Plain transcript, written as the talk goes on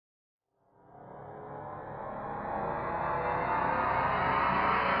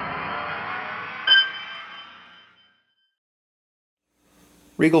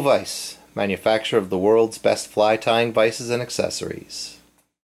Regal Vise, manufacturer of the world's best fly tying vices and accessories.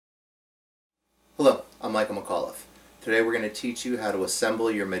 Hello, I'm Michael McAuliffe. Today we're going to teach you how to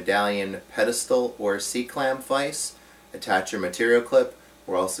assemble your medallion pedestal or C-clamp vise, attach your material clip.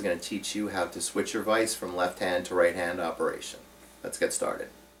 We're also going to teach you how to switch your vise from left hand to right hand operation. Let's get started.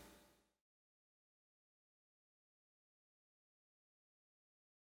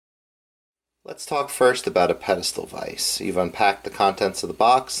 Let's talk first about a pedestal vise. You've unpacked the contents of the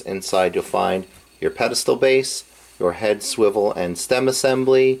box. Inside you'll find your pedestal base, your head, swivel, and stem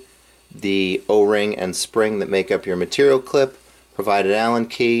assembly, the O-ring and spring that make up your material clip, provided Allen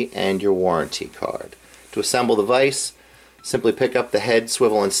key, and your warranty card. To assemble the vise, simply pick up the head,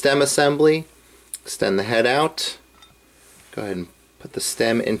 swivel, and stem assembly, extend the head out, go ahead and put the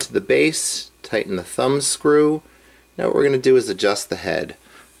stem into the base, tighten the thumb screw. Now what we're going to do is adjust the head.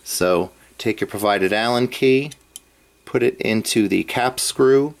 So take your provided Allen key, put it into the cap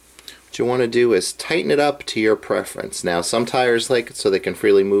screw. What you want to do is tighten it up to your preference. Now some tires like it so they can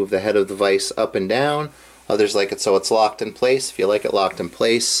freely move the head of the vise up and down. Others like it so it's locked in place. If you like it locked in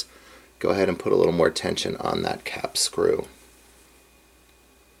place, go ahead and put a little more tension on that cap screw.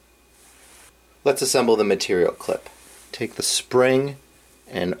 Let's assemble the material clip. Take the spring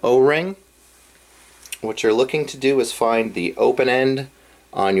and O-ring. What you're looking to do is find the open end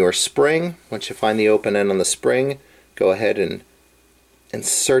on your spring. Once you find the open end on the spring, go ahead and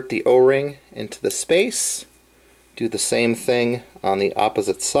insert the O-ring into the space. Do the same thing on the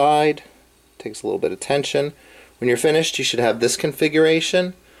opposite side. Takes a little bit of tension. When you're finished, you should have this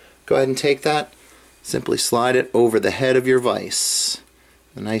configuration. Go ahead and take that, simply slide it over the head of your vise.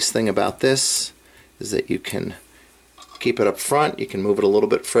 The nice thing about this is that you can keep it up front, you can move it a little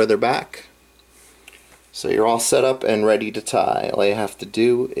bit further back. So you're all set up and ready to tie. All you have to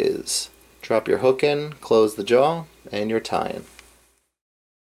do is drop your hook in, close the jaw, and you're tying.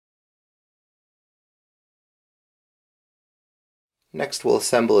 Next we'll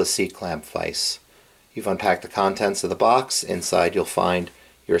assemble a C-clamp vise. You've unpacked the contents of the box. Inside you'll find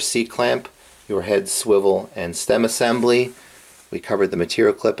your C-clamp, your head, swivel, and stem assembly. We covered the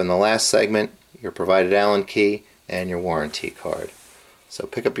material clip in the last segment, your provided Allen key, and your warranty card. So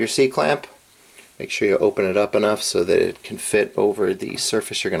pick up your C-clamp. Make sure you open it up enough so that it can fit over the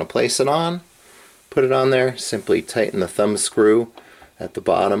surface you're going to place it on. Put it on there. Simply tighten the thumb screw at the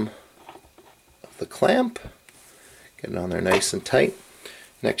bottom of the clamp. Get it on there nice and tight.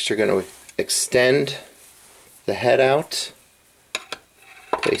 Next you're going to extend the head out.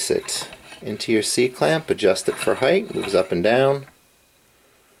 Place it into your C-clamp. Adjust it for height. Moves up and down.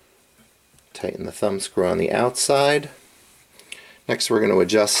 Tighten the thumb screw on the outside. Next we're going to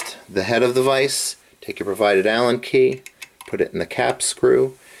adjust the head of the vise. Take your provided Allen key, put it in the cap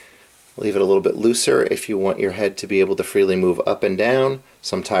screw. Leave it a little bit looser if you want your head to be able to freely move up and down.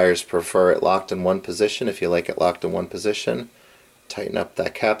 Some tires prefer it locked in one position. If you like it locked in one position, tighten up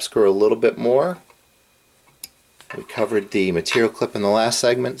that cap screw a little bit more. We covered the material clip in the last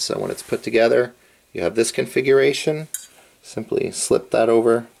segment, so when it's put together you have this configuration. Simply slip that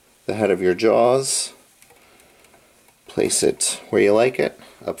over the head of your jaws. Place it where you like it,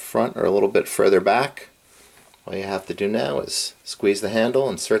 up front or a little bit further back. All you have to do now is squeeze the handle,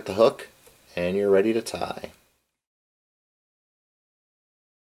 insert the hook, and you're ready to tie.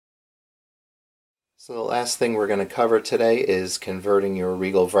 So the last thing we're going to cover today is converting your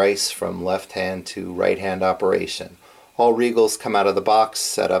Regal vise from left hand to right hand operation. All Regals come out of the box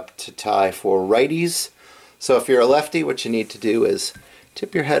set up to tie for righties. So if you're a lefty, what you need to do is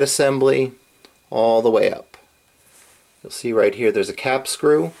tip your head assembly all the way up. You'll see right here there's a cap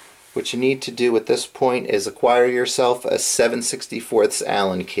screw. What you need to do at this point is acquire yourself a 7/64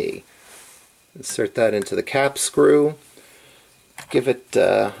 Allen key. Insert that into the cap screw. Give it,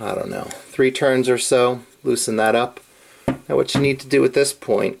 I don't know, 3 turns or so. Loosen that up. Now what you need to do at this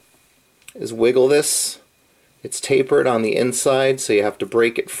point is wiggle this. It's tapered on the inside, so you have to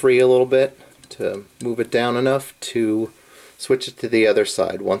break it free a little bit to move it down enough to switch it to the other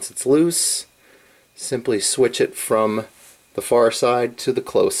side. Once it's loose, simply switch it from the far side to the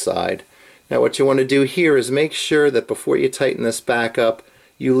close side. Now what you want to do here is make sure that before you tighten this back up,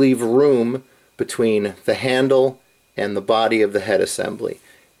 you leave room between the handle and the body of the head assembly.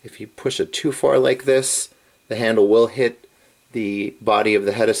 If you push it too far like this, the handle will hit the body of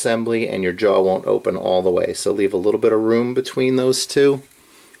the head assembly and your jaw won't open all the way. So leave a little bit of room between those two.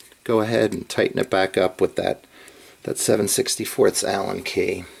 Go ahead and tighten it back up with that 7/64 Allen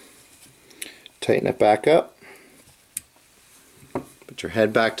key. Tighten it back up. Put your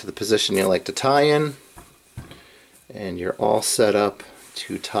head back to the position you like to tie in, and you're all set up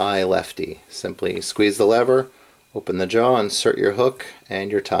to tie lefty. Simply squeeze the lever, Open the jaw, insert your hook,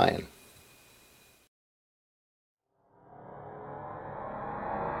 and you're tying.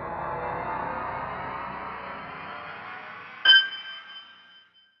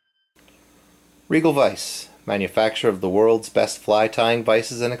 Regal Vise, manufacturer of the world's best fly tying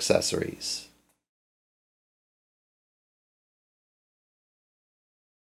vices and accessories.